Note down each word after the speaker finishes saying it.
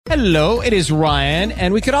Hello, it is Ryan,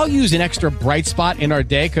 and we could all use an extra bright spot in our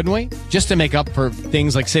day, couldn't we? Just to make up for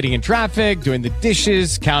things like sitting in traffic, doing the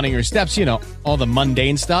dishes, counting your steps, all the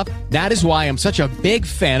mundane stuff. That is why I'm such a big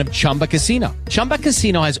fan of Chumba Casino. Chumba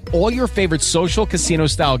Casino has all your favorite social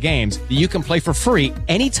casino-style games that you can play for free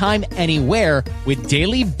anytime, anywhere with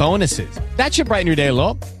daily bonuses. That should brighten your day a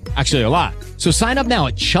little. Actually, a lot. So sign up now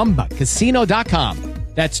at ChumbaCasino.com.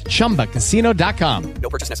 That's ChumbaCasino.com. No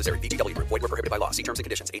purchase necessary. VGW Group. Void where prohibited by law. See terms and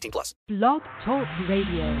conditions. 18+. Blog Talk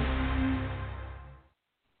Radio.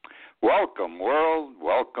 Welcome, world.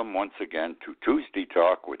 Welcome once again to Tuesday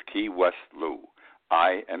Talk with Key West Lou.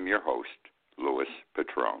 I am your host, Louis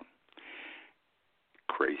Patrone.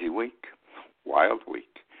 Crazy week. Wild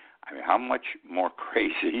week. I mean, how much more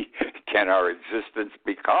crazy can our existence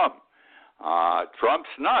become? Trump's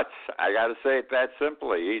nuts. I got to say it that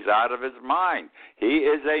simply. He's out of his mind. He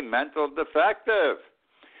is a mental defective.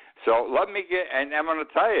 So let me and I'm going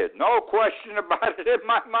to tell you, no question about it in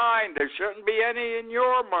my mind. There shouldn't be any in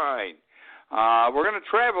your mind. We're going to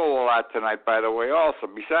travel a lot tonight, by the way, also.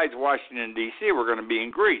 Besides Washington, D.C., we're going to be in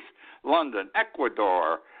Greece, London,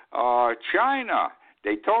 Ecuador, China,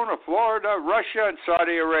 Daytona, Florida, Russia, and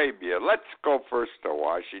Saudi Arabia. Let's go first to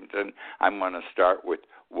Washington. I'm going to start with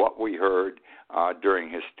what we heard during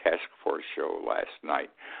his task force show last night.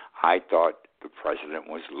 I thought the president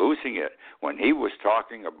was losing it when he was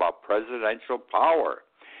talking about presidential power.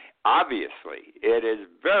 Obviously, it is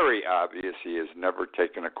very obvious he has never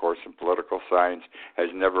taken a course in political science, has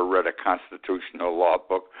never read a constitutional law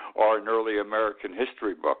book or an early American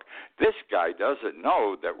history book. This guy doesn't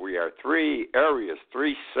know that we are three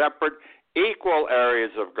separate, equal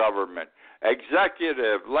areas of government.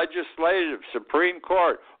 Executive, legislative, Supreme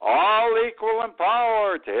Court, all equal in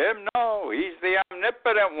power. To him, no, he's the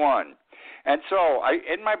omnipotent one. And so,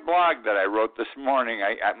 in my blog that I wrote this morning,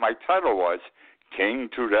 my title was King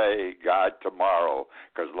Today, God Tomorrow.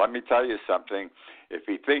 Because let me tell you something, if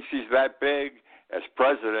he thinks he's that big as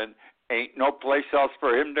president, ain't no place else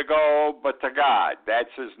for him to go but to God. That's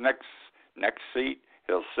his next seat.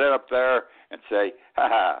 He'll sit up there and say,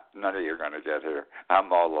 none of you are going to get here.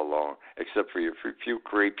 I'm all alone, except for you few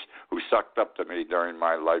creeps who sucked up to me during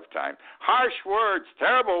my lifetime. Harsh words,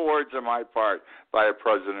 terrible words on my part by a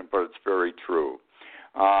president, but it's very true.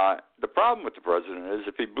 The problem with the president is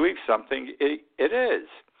if he believes something, it is.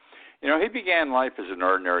 He began life as an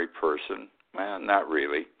ordinary person. Well, not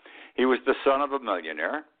really. He was the son of a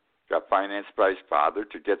millionaire, got financed by his father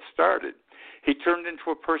to get started. He turned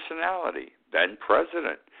into a personality, then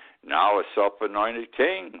president, now a self-anointed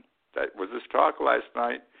king. That was his talk last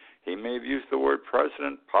night. He may have used the word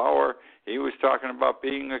president, power. He was talking about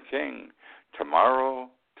being a king.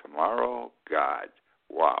 Tomorrow, God.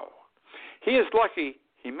 Wow. He is lucky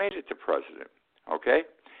he made it to president, okay?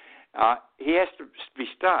 He has to be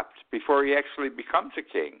stopped before he actually becomes a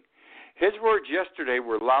king. His words yesterday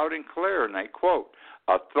were loud and clear, and I quote,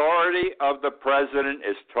 authority of the president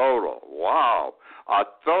is total. Wow.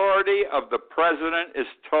 Authority of the president is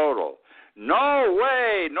total. No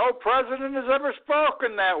way. No president has ever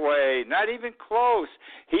spoken that way. Not even close.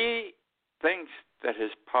 He thinks that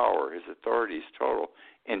his power, his authority is total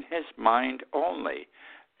in his mind only.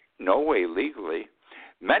 No way legally.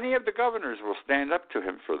 Many of the governors will stand up to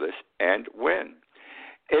him for this and win.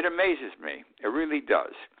 It amazes me. It really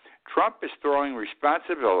does. Trump is throwing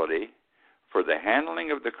responsibility for the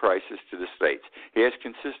handling of the crisis to the states. He has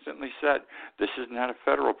consistently said, this is not a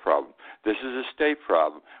federal problem. This is a state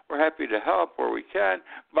problem. We're happy to help where we can,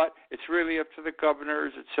 but it's really up to the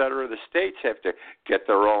governors, et cetera. The states have to get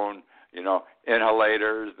their own,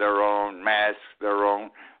 inhalators, their own masks, their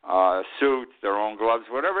own suits, their own gloves,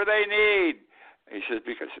 whatever they need. He says,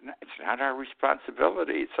 because it's not our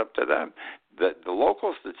responsibility. It's up to them, the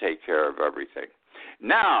locals, to take care of everything.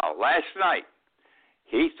 Now, last night,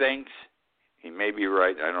 he thinks, he may be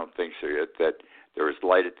right, I don't think so yet, that there is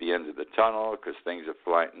light at the end of the tunnel because things have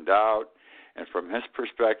flattened out. And from his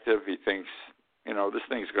perspective, he thinks, this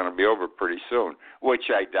thing's going to be over pretty soon, which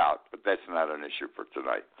I doubt, but that's not an issue for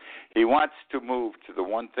tonight. He wants to move to the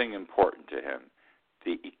one thing important to him,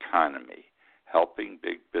 the economy, helping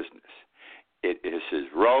big business. It is his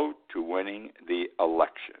road to winning the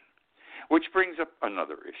election, which brings up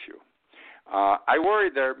another issue. I worry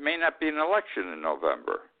there may not be an election in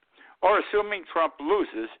November. Or assuming Trump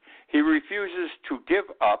loses, he refuses to give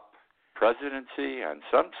up presidency on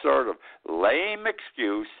some sort of lame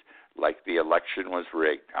excuse like the election was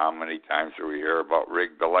rigged. How many times do we hear about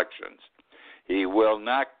rigged elections? He will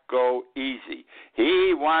not go easy.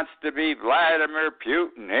 He wants to be Vladimir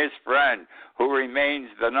Putin, his friend, who remains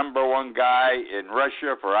the number one guy in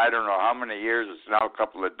Russia for I don't know how many years. It's now a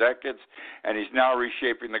couple of decades. And he's now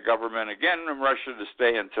reshaping the government again in Russia to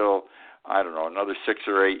stay until, I don't know, another 6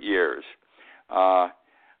 or 8 years. I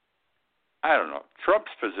don't know.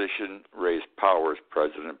 Trump's position raised power as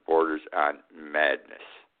president borders on madness.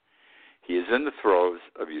 He is in the throes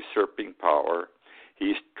of usurping power.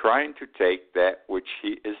 He's trying to take that which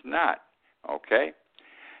he is not, okay?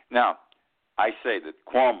 Now, I say that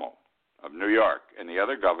Cuomo of New York and the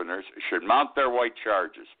other governors should mount their white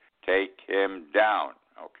charges. Take him down,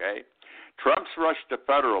 okay? Trump's rush to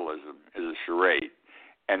federalism is a charade,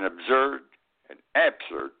 an absurd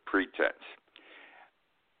pretense.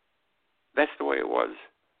 That's the way it was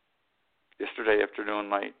yesterday afternoon,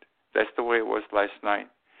 late. That's the way it was last night.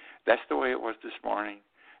 That's the way it was this morning.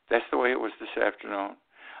 That's the way it was this afternoon.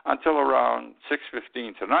 Until around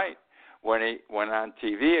 6:15 tonight, when he went on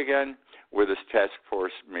TV again with his task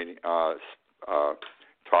force meeting,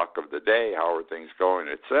 talk of the day, how are things going,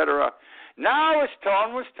 etc. Now his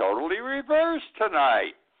tone was totally reversed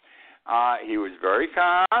tonight. He was very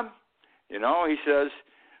calm. You know, he says,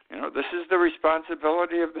 this is the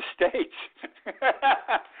responsibility of the states.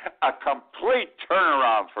 A complete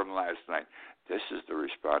turnaround from last night. This is the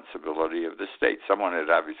responsibility of the state. Someone had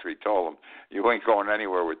obviously told him, you ain't going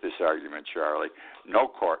anywhere with this argument, Charlie. No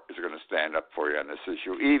court is going to stand up for you on this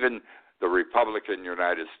issue, even the Republican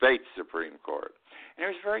United States Supreme Court. And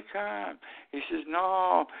he was very calm. He says,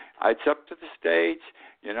 no, it's up to the states.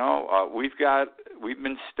 We've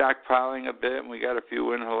been stockpiling a bit, and we got a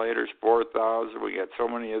few inhalators, 4,000. We got so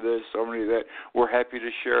many of this, so many of that. We're happy to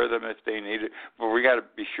share them if they need it, but we got to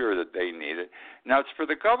be sure that they need it. Now, it's for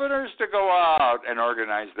the governors to go out and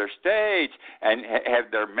organize their states and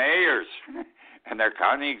have their mayors and their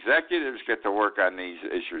county executives get to work on these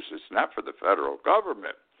issues. It's not for the federal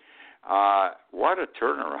government. What a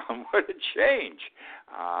turnaround, what a change.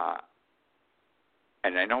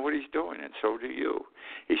 And I know what he's doing, and so do you.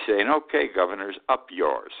 He's saying, okay, governors, up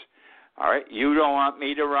yours. All right, you don't want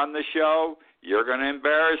me to run the show? You're going to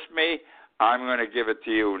embarrass me? I'm going to give it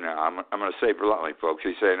to you now. I'm going to say bluntly, folks,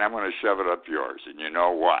 he's saying, I'm going to shove it up yours, and you know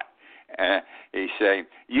what? He's saying,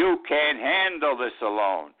 you can't handle this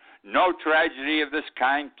alone. No tragedy of this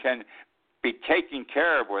kind can be taken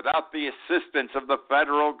care of without the assistance of the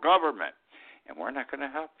federal government. And we're not going to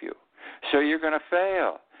help you. So you're going to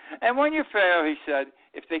fail. And when you fail, he said,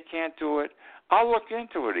 if they can't do it, I'll look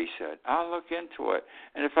into it, he said. I'll look into it.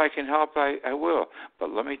 And if I can help, I will. But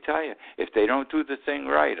let me tell you, if they don't do the thing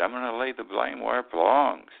right, I'm going to lay the blame where it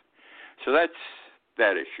belongs. So that's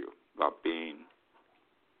that issue about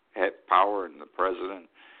had power and the president,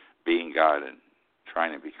 being God and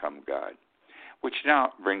trying to become God. Which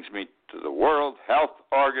now brings me to the World Health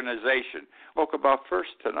Organization. Woke about first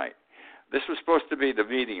tonight. This was supposed to be the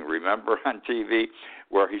meeting, remember, on TV,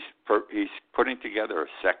 where he's putting together a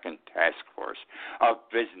second task force of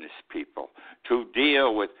business people to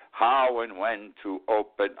deal with how and when to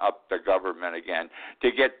open up the government again, to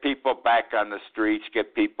get people back on the streets,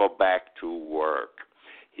 get people back to work.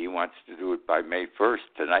 He wants to do it by May 1st.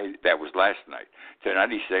 Tonight, that was last night. Tonight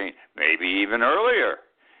he's saying maybe even earlier.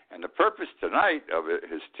 And the purpose tonight of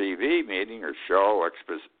his TV meeting or show,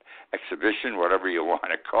 exhibition, whatever you want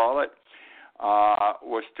to call it,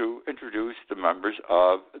 was to introduce the members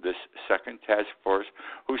of this second task force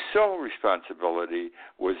whose sole responsibility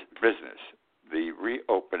was business, the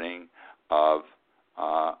reopening of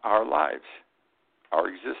our lives, our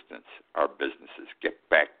existence, our businesses. Get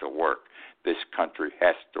back to work. This country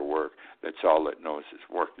has to work. That's all it knows is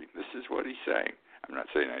working. This is what he's saying. I'm not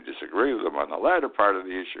saying I disagree with him on the latter part of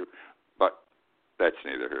the issue, but that's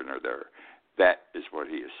neither here nor there. That is what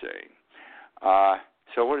he is saying.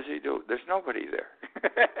 So what does he do? There's nobody there.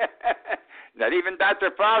 Not even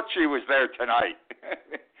Dr. Fauci was there tonight.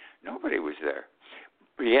 Nobody was there.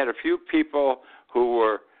 We had a few people who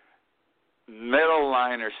were middle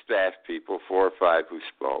line or staff people, 4 or 5 who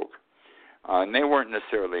spoke. And they weren't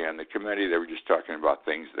necessarily on the committee. They were just talking about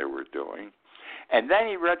things they were doing. And then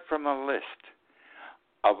he read from a list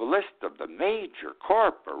of the major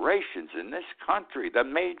corporations in this country, the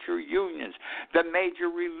major unions, the major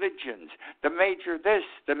religions, the major this,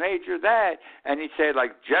 the major that. And he'd say,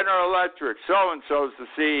 like, General Electric, so-and-so's the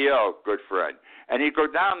CEO, good friend. And he'd go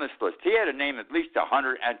down this list. He had to name at least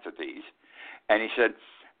 100 entities. And he said,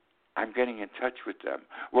 I'm getting in touch with them.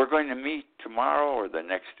 We're going to meet tomorrow or the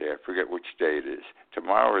next day. I forget which day it is.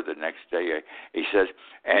 Tomorrow or the next day. He says,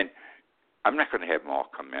 and I'm not going to have them all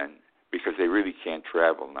come in, because they really can't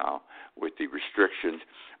travel now with the restrictions.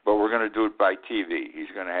 But we're going to do it by TV. He's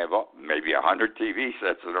going to have maybe 100 TV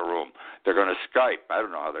sets in a room. They're going to Skype. I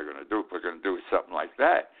don't know how they're going to do it, but they're going to do something like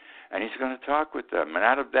that. And he's going to talk with them. And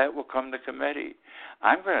out of that will come the committee.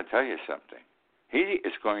 I'm going to tell you something. He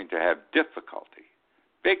is going to have difficulty,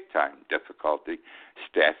 big-time difficulty,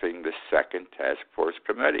 staffing the second task force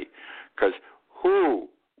committee. Because who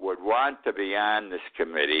would want to be on this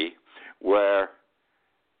committee where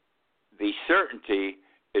the certainty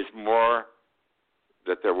is more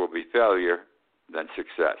that there will be failure than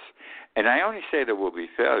success? And I only say there will be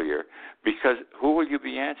failure because who will you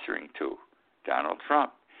be answering to? Donald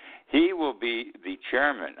Trump. He will be the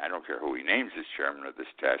chairman. I don't care who he names as chairman of this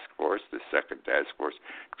task force, the second task force.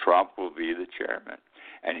 Trump will be the chairman.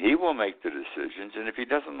 And he will make the decisions. And if he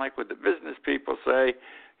doesn't like what the business people say,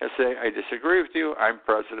 he'll say, I disagree with you. I'm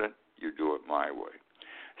president. You do it my way.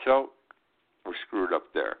 So we're screwed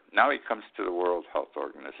up there. Now he comes to the World Health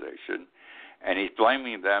Organization, and he's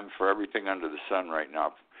blaming them for everything under the sun right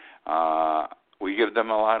now. We give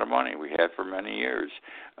them a lot of money. We have for many years.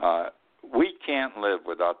 We can't live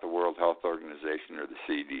without the World Health Organization or the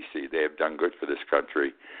CDC. They have done good for this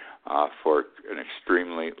country for an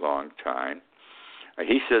extremely long time.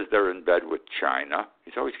 He says they're in bed with China.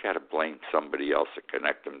 He's always got to blame somebody else and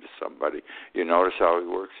connect them to somebody. You notice how he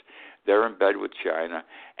works? They're in bed with China,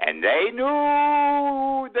 and they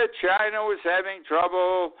knew that China was having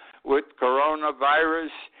trouble with coronavirus,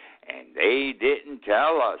 and they didn't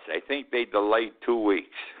tell us. I think they delayed 2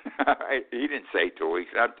 weeks. He didn't say 2 weeks.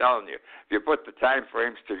 I'm telling you, if you put the time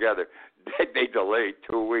frames together, they delayed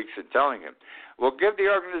 2 weeks in telling him. Well, give the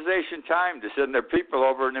organization time to send their people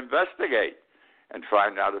over and investigate and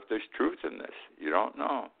find out if there's truth in this. You don't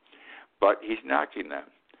know. But he's knocking them.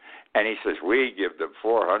 And he says, we give them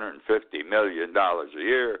 $450 million a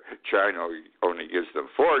year. China only gives them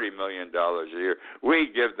 $40 million a year. We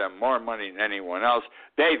give them more money than anyone else.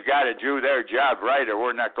 They've got to do their job right, or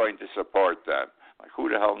we're not going to support them. Like, who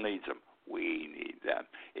the hell needs them? We need them.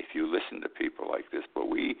 If you listen to people like this, but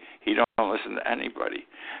he don't listen to anybody.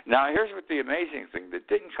 Now, here's what the amazing thing that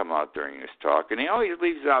didn't come out during this talk, and he always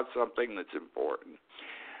leaves out something that's important.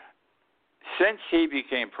 Since he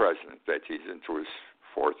became president, that he's into his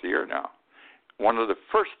fourth year now, one of the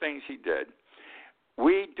first things he did,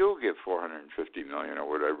 we do give $450 million or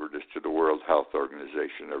whatever it is to the World Health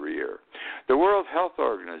Organization every year. The World Health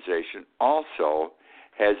Organization also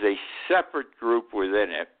has a separate group within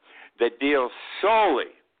it that deals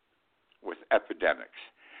solely with epidemics.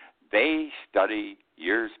 They study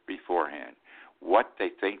years beforehand what they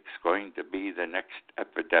think is going to be the next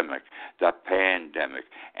epidemic, the pandemic,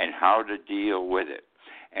 and how to deal with it.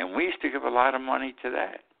 And we used to give a lot of money to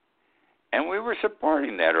that. And we were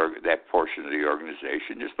supporting that portion of the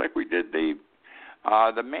organization just like we did the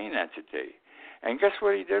main entity. And guess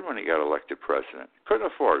what he did when he got elected president? Couldn't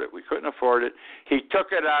afford it. We couldn't afford it. He took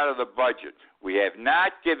it out of the budget. We have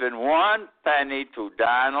not given one penny to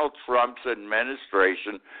Donald Trump's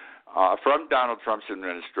administration, from Donald Trump's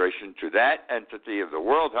administration to that entity of the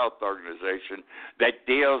World Health Organization that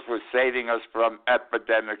deals with saving us from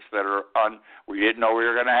epidemics that are we didn't know we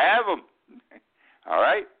were going to have them. All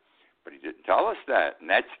right? But he didn't tell us that, and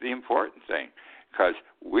that's the important thing, because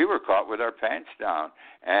we were caught with our pants down,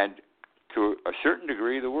 and to a certain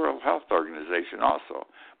degree the World Health Organization also.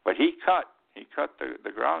 But he cut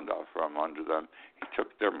the ground off from under them. He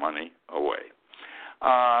took their money away.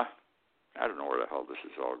 I don't know where the hell this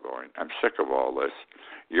is all going. I'm sick of all this.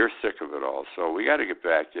 You're sick of it all. So we got to get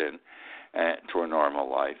back in to a normal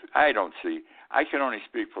life. I can only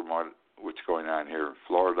speak from what's going on here in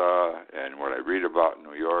Florida and what I read about in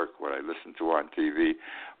New York, what I listen to on TV.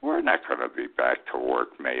 We're not going to be back to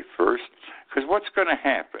work May 1st because what's going to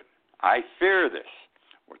happen? I fear this.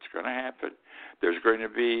 What's going to happen? There's going to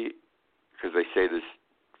be, because they say this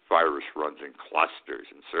virus runs in clusters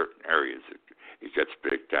in certain areas. It gets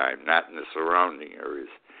big time, not in the surrounding areas.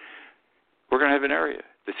 We're going to have an area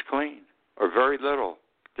that's clean or very little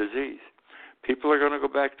disease. People are going to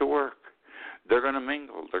go back to work. They're going to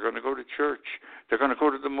mingle. They're going to go to church. They're going to go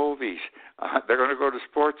to the movies. They're going to go to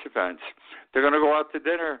sports events. They're going to go out to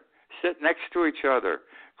dinner, sit next to each other,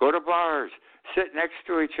 go to bars, sit next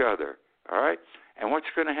to each other. All right? And what's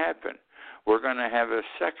going to happen? We're going to have a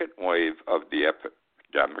second wave of the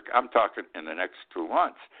epidemic. I'm talking in the next 2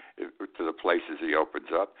 months to the places he opens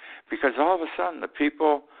up, because all of a sudden the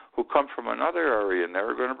people who come from another area and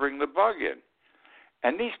they're going to bring the bug in.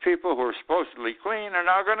 And these people who are supposedly clean are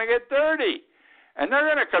now going to get dirty, and they're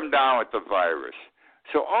going to come down with the virus.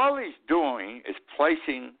 So all he's doing is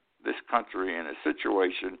placing this country in a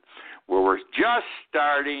situation where we're just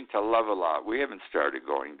starting to level out. We haven't started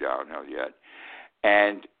going downhill yet.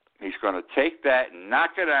 And he's going to take that and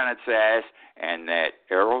knock it on its ass, and that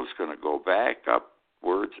arrow's going to go back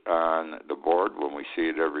upwards on the board when we see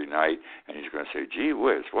it every night, and he's going to say, gee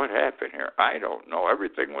whiz, what happened here? I don't know.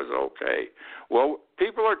 Everything was okay. Well,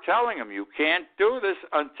 people are telling him you can't do this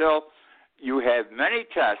until you have many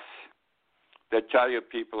tests that tell you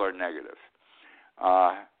people are negative.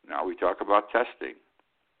 Now we talk about testing.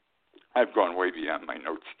 I've gone way beyond my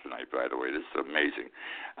notes tonight, by the way. This is amazing.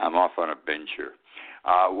 I'm off on a binge here.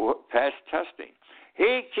 Past testing.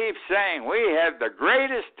 He keeps saying we have the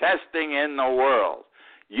greatest testing in the world.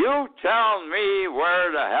 You tell me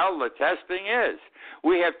where the hell the testing is.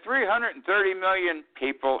 We have 330 million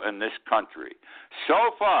people in this country.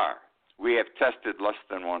 So far, we have tested less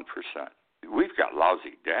than 1%. We've got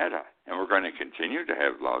lousy data, and we're going to continue to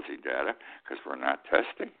have lousy data because we're not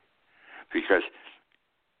testing. Because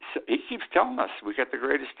he keeps telling us we got the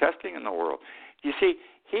greatest testing in the world. You see,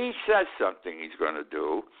 he says something he's going to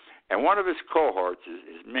do, and one of his cohorts,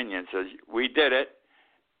 his minion, says, we did it,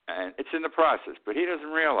 and it's in the process. But he doesn't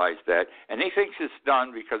realize that, and he thinks it's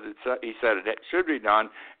done because he said it should be done,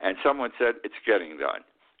 and someone said it's getting done.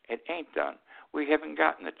 It ain't done. We haven't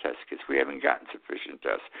gotten the test kits. We haven't gotten sufficient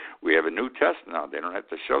tests. We have a new test now. They don't have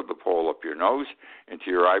to shove the pole up your nose into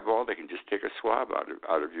your eyeball. They can just take a swab out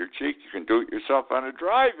of your cheek. You can do it yourself on a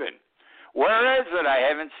drive-in. Where is it? I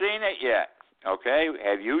haven't seen it yet. Okay?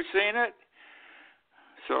 Have you seen it?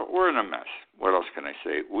 So we're in a mess. What else can I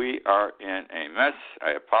say? We are in a mess.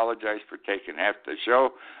 I apologize for taking half the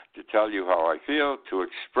show to tell you how I feel, to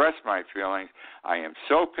express my feelings. I am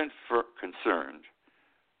so concerned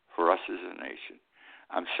for us as a nation.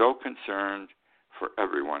 I'm so concerned for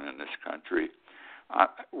everyone in this country.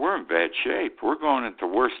 We're in bad shape. We're going into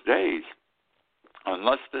worse days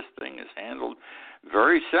unless this thing is handled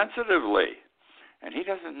very sensitively. And he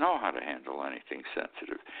doesn't know how to handle anything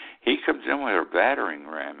sensitive. He comes in with a battering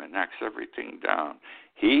ram and knocks everything down.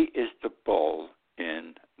 He is the bull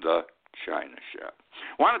in the china shop.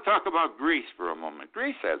 I want to talk about Greece for a moment.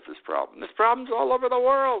 Greece has this problem. This problem's all over the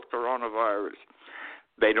world, coronavirus.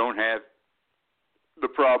 They don't have the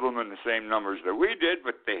problem in the same numbers that we did,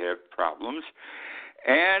 but they have problems.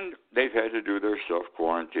 And they've had to do their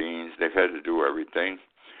self-quarantines. They've had to do everything.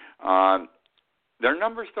 Their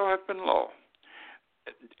numbers, though, have been low.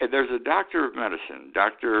 There's a doctor of medicine,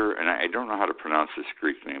 and I don't know how to pronounce this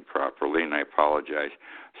Greek name properly, and I apologize,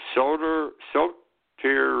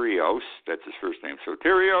 Soterios, that's his first name,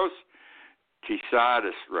 Soterios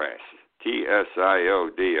Tsioudras,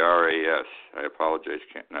 Tsioudras. I apologize,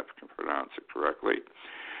 can't pronounce it correctly.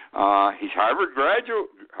 He's Harvard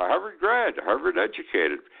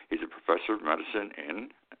educated. He's a professor of medicine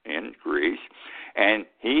in Greece, and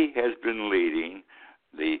he has been leading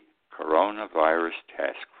the Coronavirus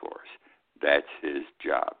Task Force. That's his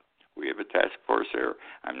job. We have a task force here.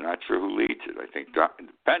 I'm not sure who leads it. I think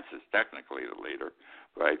Pence is technically the leader,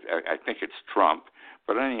 but I think it's Trump.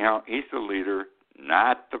 But anyhow, he's the leader,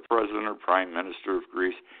 not the president or prime minister of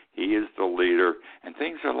Greece. He is the leader, and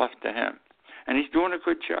things are left to him. And he's doing a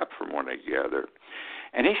good job from what I gather.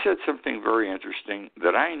 And he said something very interesting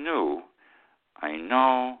that I know, and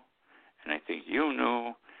I think you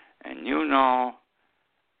knew, and you know,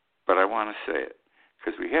 but I want to say it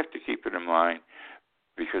because we have to keep it in mind,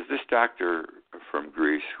 because this doctor from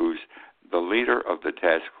Greece, who's the leader of the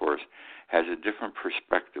task force, has a different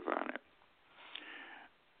perspective on it.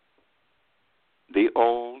 The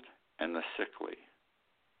old and the sickly,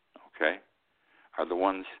 okay, are the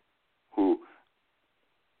ones who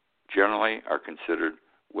generally are considered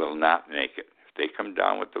will not make it. If they come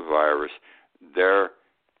down with the virus,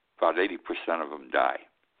 about 80% of them die.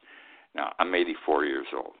 Now, I'm 84 years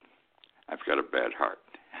old. I've got a bad heart.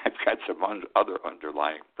 I've got some other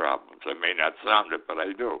underlying problems. I may not sound it, but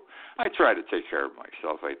I do. I try to take care of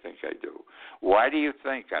myself. I think I do. Why do you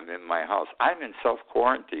think I'm in my house? I'm in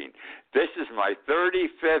self-quarantine. This is my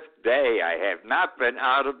 35th day. I have not been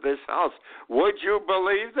out of this house. Would you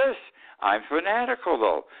believe this? I'm fanatical,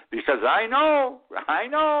 though, because I know,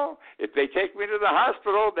 if they take me to the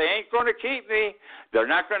hospital, they ain't going to keep me. They're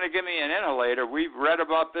not going to give me an inhalator. We've read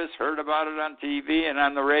about this, heard about it on TV and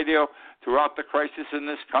on the radio throughout the crisis in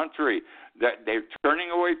this country. That they're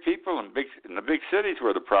turning away people in the big cities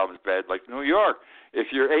where the problem's bad, like New York.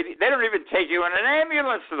 If you're 80, they don't even take you in an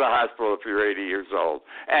ambulance to the hospital if you're 80 years old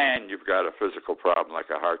and you've got a physical problem like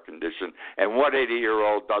a heart condition. And what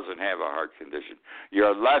 80-year-old doesn't have a heart condition?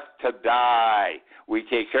 You're left to die. We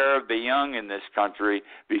take care of the young in this country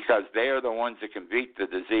because they are the ones that can beat the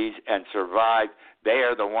disease and survive. They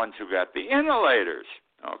are the ones who got the inhalators.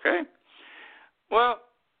 Okay? Well,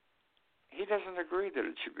 he doesn't agree that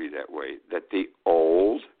it should be that way, that the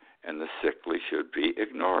old and the sickly should be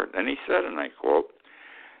ignored. And he said, and I quote,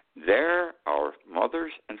 "There are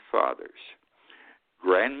mothers and fathers,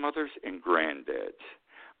 grandmothers and granddads.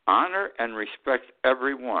 Honor and respect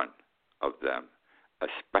every one of them,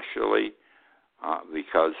 especially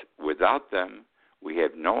because without them, we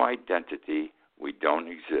have no identity. We don't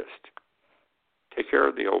exist. Take care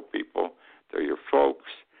of the old people. They're your folks.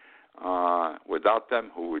 Without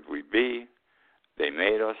them, who would we be? They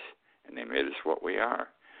made us, and they made us what we are."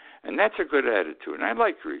 And that's a good attitude. And I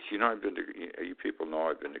like Greece. You know, you people know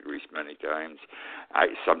I've been to Greece many times.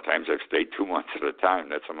 Sometimes I've stayed 2 months at a time.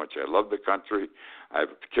 That's how much I love the country. I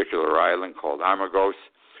have a particular island called Amagos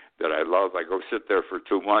that I love. I go sit there for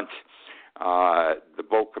 2 months. The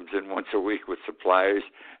boat comes in once a week with supplies.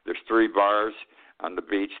 There's 3 bars on the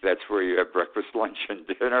beach. That's where you have breakfast, lunch, and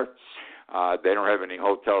dinner. They don't have any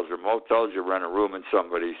hotels or motels. You rent a room in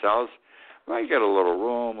somebody's house. Well, I get a little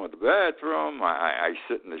room with a bathroom. I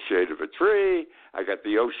sit in the shade of a tree. I got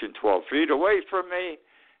the ocean 12 feet away from me,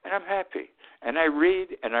 and I'm happy. And I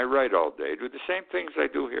read and I write all day. I do the same things I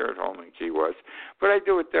do here at home in Key West, but I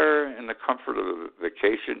do it there in the comfort of a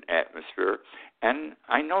vacation atmosphere. And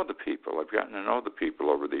I know the people. I've gotten to know the people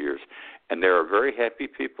over the years, and they're very happy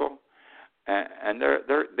people. And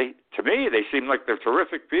they to me, they seem like they're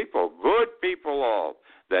terrific people, good people all.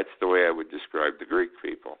 That's the way I would describe the Greek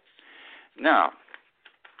people. Now,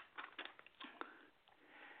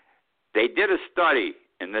 they did a study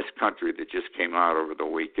in this country that just came out over the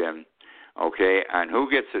weekend, okay, on who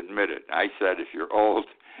gets admitted. I said if you're old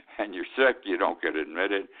and you're sick, you don't get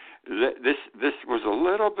admitted. This was a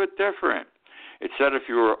little bit different. It said if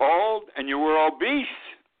you were old and you were obese,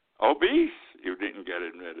 you didn't get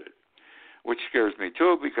admitted, which scares me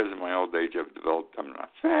too because in my old age I've developed, I'm not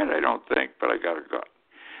fat, I don't think, but I got a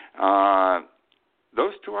gut.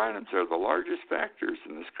 Those 2 items are the largest factors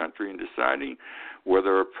in this country in deciding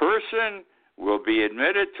whether a person will be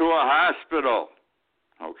admitted to a hospital,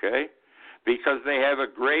 okay, because they have a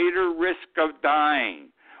greater risk of dying.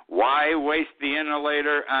 Why waste the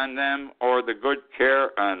inhalator on them or the good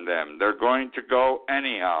care on them? They're going to go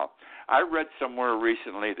anyhow. I read somewhere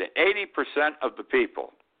recently that 80% of the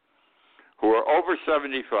people who are over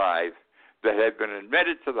 75 that had been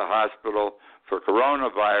admitted to the hospital for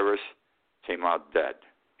coronavirus came out dead.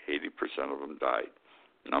 80% of them died.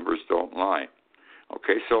 Numbers don't lie.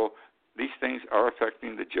 Okay, so these things are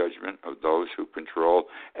affecting the judgment of those who control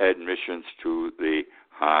admissions to the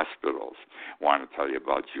hospitals. I want to tell you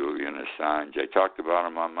about Julian Assange. I talked about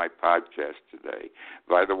him on my podcast today.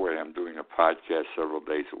 By the way, I'm doing a podcast several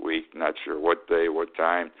days a week, not sure what day, what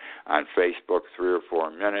time, on Facebook, 3 or 4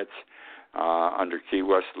 minutes. Under Key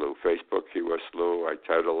West Lou, Facebook Key West Lou. I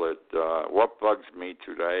title it, What Bugs Me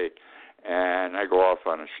Today? And I go off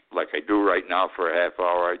on like I do right now for a half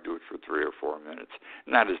hour. I do it for 3 or 4 minutes.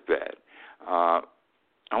 Not as bad. I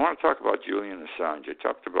want to talk about Julian Assange. I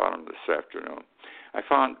talked about him this afternoon. I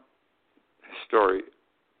found his story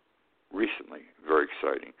recently very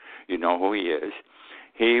exciting. You know who he is.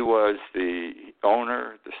 He was the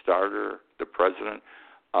owner, the starter, the president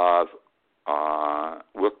of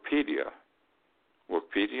Wikipedia.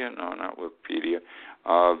 Wikipedia? No, not Wikipedia.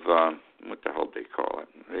 Of, what the hell do they call it?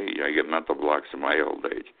 I get mental blocks in my old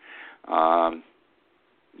age.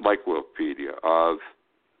 Like Wikipedia. Of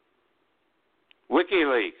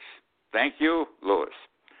WikiLeaks. Thank you, Lewis.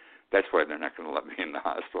 That's why they're not going to let me in the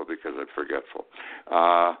hospital because I'm forgetful.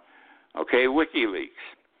 Okay, WikiLeaks.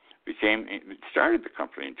 Started the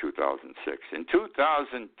company in 2006. In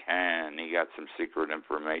 2010, he got some secret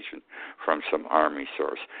information from some Army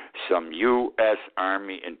source, some U.S.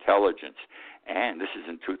 Army intelligence. And this is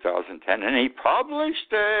in 2010, and he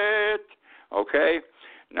published it. Okay?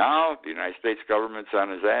 Now, the United States government's on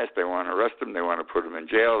his ass. They want to arrest him. They want to put him in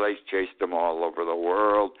jail. They chased him all over the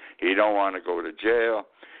world. He don't want to go to jail.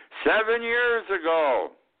 7 years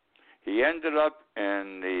ago, he ended up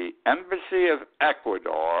in the Embassy of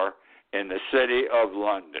Ecuador in the city of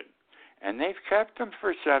London. And they've kept him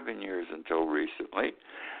for 7 years until recently.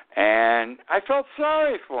 And I felt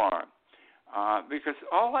sorry for him because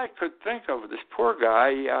all I could think of, this poor guy,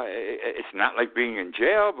 it's not like being in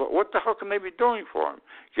jail, but what the hell can they be doing for him?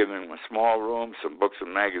 Giving him a small room, some books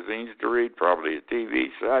and magazines to read, probably a TV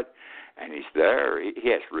set, and he's there. He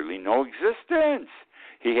has really no existence.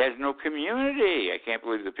 He has no community. I can't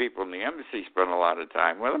believe the people in the embassy spend a lot of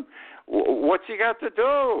time with him. What's he got to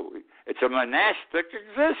do? It's a monastic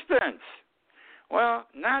existence. Well,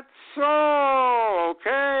 not so,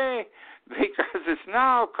 okay? Because it's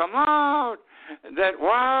now come out that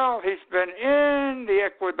while he's been in the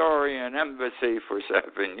Ecuadorian embassy for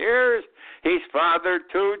 7 years, he's fathered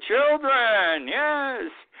 2 children.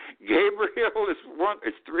 Yes. Gabriel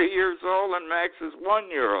is 3 years old and Max is 1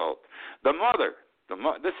 year old. The mother,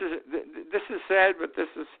 this is sad, but this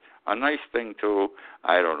is a nice thing too.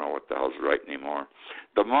 I don't know what the hell's right anymore.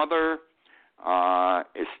 The mother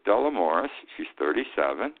is Stella Morris. She's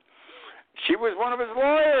 37. She was one of his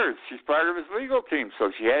lawyers. She's part of his legal team,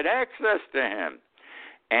 so she had access to him.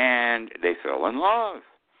 And they fell in love.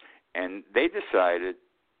 And they decided,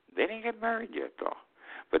 they didn't get married yet, though,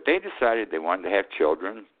 but they decided they wanted to have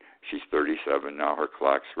children. She's 37 now. Her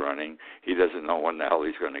clock's running. He doesn't know when the hell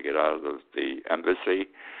he's going to get out of the embassy.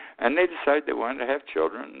 And they decided they wanted to have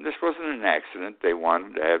children. This wasn't an accident. They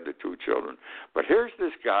wanted to have the 2 children. But here's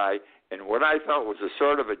this guy in what I thought was a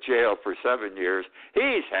sort of a jail for 7 years.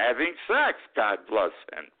 He's having sex. God bless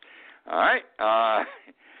him. All right.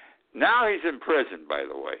 Now he's in prison, by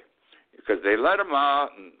the way, because they let him out,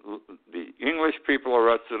 and the English people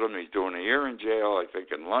arrested him. He's doing a year in jail, I think,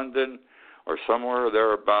 in London or somewhere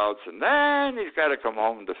thereabouts, and then he's got to come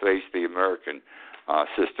home to face the American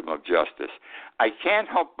system of justice. I can't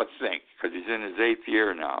help but think, because he's in his 8th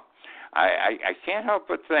year now, I can't help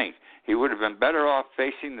but think he would have been better off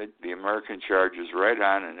facing the American charges right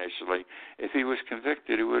on initially. If he was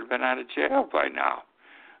convicted, he would have been out of jail by now.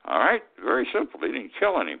 All right? Very simple. He didn't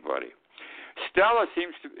kill anybody. Stella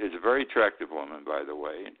is a very attractive woman, by the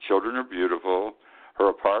way. Children are beautiful. Her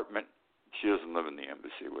apartment, she doesn't live in the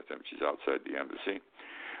embassy with him. She's outside the embassy.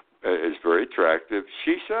 Is very attractive.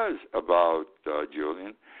 She says about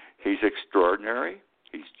Julian, he's extraordinary,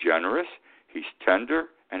 he's generous, he's tender,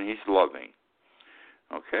 and he's loving.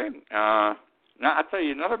 Okay? Now, I'll tell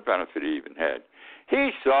you another benefit he even had.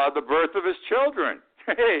 He saw the birth of his children.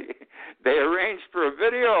 They arranged for a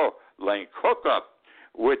video link hookup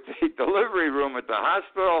with the delivery room at the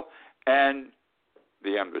hospital and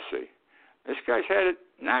the embassy. This guy's had it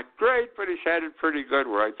not great, but he's had it pretty good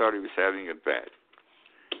where I thought he was having it bad.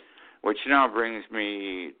 Which now brings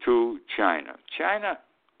me to China. China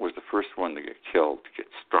was the first one to get killed, to get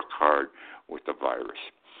struck hard with the virus.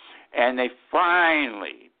 And they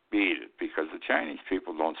finally beat it because the Chinese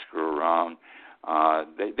people don't screw around.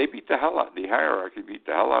 They beat the hell out. The hierarchy beat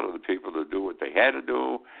the hell out of the people to do what they had to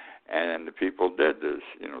do, and the people did this.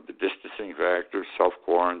 The distancing factor,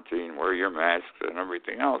 self-quarantine, wear your masks, and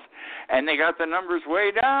everything else. And they got the numbers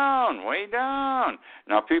way down, way down.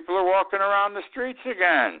 Now people are walking around the streets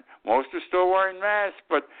again. Most are still wearing masks,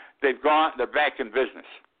 but they're back in business.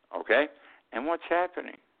 Okay? And what's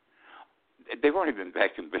happening? They've only been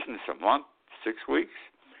back in business a month, 6 weeks.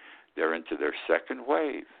 They're into their second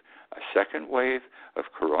wave. A second wave of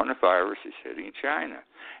coronavirus is hitting China.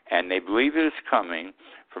 And they believe it is coming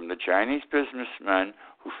from the Chinese businessmen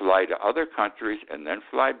who fly to other countries and then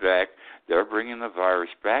fly back. They're bringing the virus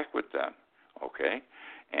back with them, okay?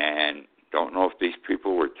 And don't know if these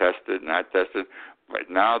people were tested, not tested, but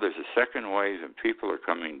now there's a second wave and people are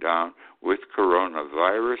coming down with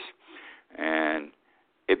coronavirus. And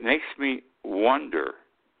it makes me wonder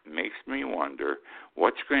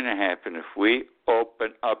what's going to happen if we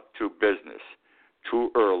open up to business too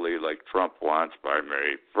early like Trump wants by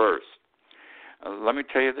May 1st. Let me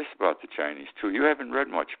tell you this about the Chinese, too. You haven't read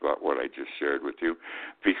much about what I just shared with you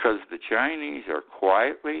because the Chinese are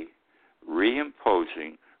quietly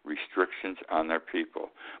reimposing restrictions on their people,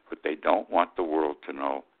 but they don't want the world to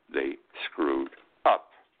know they screwed up.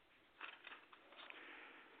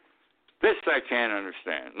 This I can't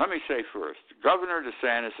understand. Let me say first, Governor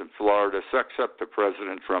DeSantis in Florida sucks up to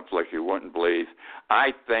President Trump like you wouldn't believe.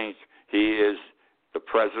 I think he is the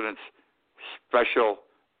president's special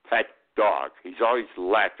pet dog. He's always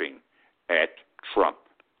laughing at Trump,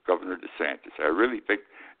 Governor DeSantis. I really think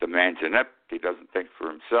the man's inept. He doesn't think for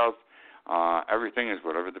himself. Everything is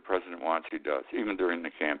whatever the president wants, he does, even during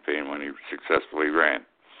the campaign when he successfully ran.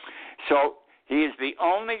 So he is the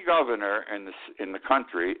only governor in the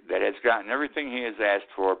country that has gotten everything he has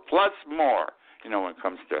asked for, plus more, when it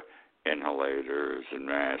comes to inhalators and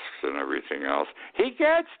masks and everything else. He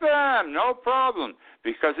gets them, no problem,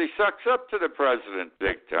 because he sucks up to the president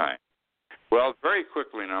big time. Well, very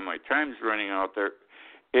quickly now, my time's running out. There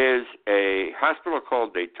is a hospital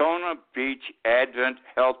called Daytona Beach Advent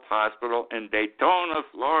Health Hospital in Daytona,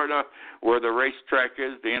 Florida, where the racetrack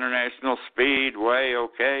is, the International Speedway,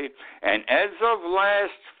 okay? And as of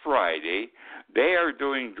last Friday, they are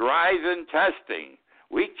doing drive-in testing.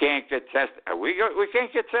 We can't get testing. We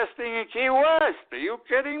can't get testing in Key West. Are you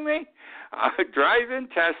kidding me? Drive-in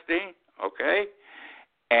testing, okay?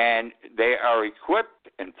 And they are equipped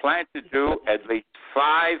and plan to do at least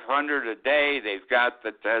 500 a day. They've got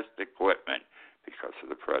the test equipment. because of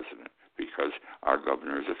the president, because our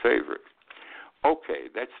governor is a favorite. Okay,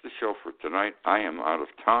 that's the show for tonight. I am out of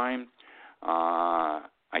time.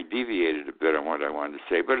 I deviated a bit on what I wanted to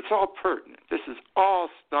say, but it's all pertinent. This is all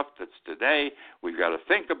stuff that's today we've got to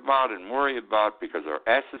think about and worry about because our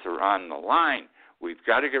asses are on the line. We've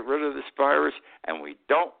got to get rid of this virus, and we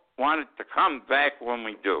don't want it to come back when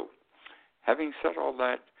we do. Having said all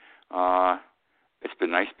that, it's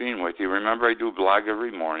been nice being with you. Remember, I do a blog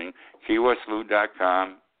every morning,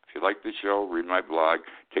 KeyWestLou.com. If you like the show, read my blog.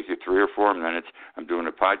 Take you 3 or 4 minutes. I'm doing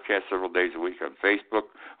a podcast several days a week on Facebook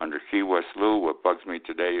under Key West Lou. What bugs me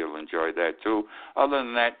today, you'll enjoy that too. Other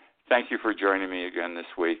than that, thank you for joining me again this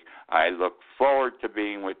week. I look forward to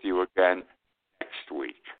being with you again next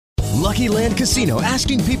week. Lucky Land Casino,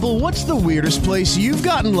 asking people, what's the weirdest place you've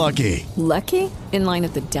gotten lucky? Lucky? In line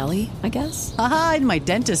at the deli, I guess? Aha, in my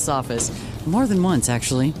dentist's office. More than once,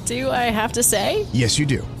 actually. Do I have to say? Yes, you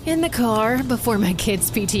do. In the car before my kids'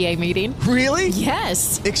 PTA meeting. Really?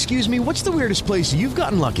 Yes. Excuse me, what's the weirdest place you've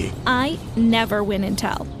gotten lucky? I never win and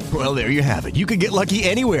tell. Well, there you have it. You can get lucky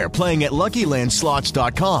anywhere, playing at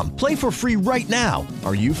LuckyLandSlots.com. Play for free right now.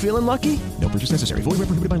 Are you feeling lucky? No purchase necessary. Void where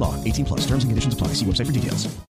prohibited by law. 18+. Terms and conditions apply. See website for details.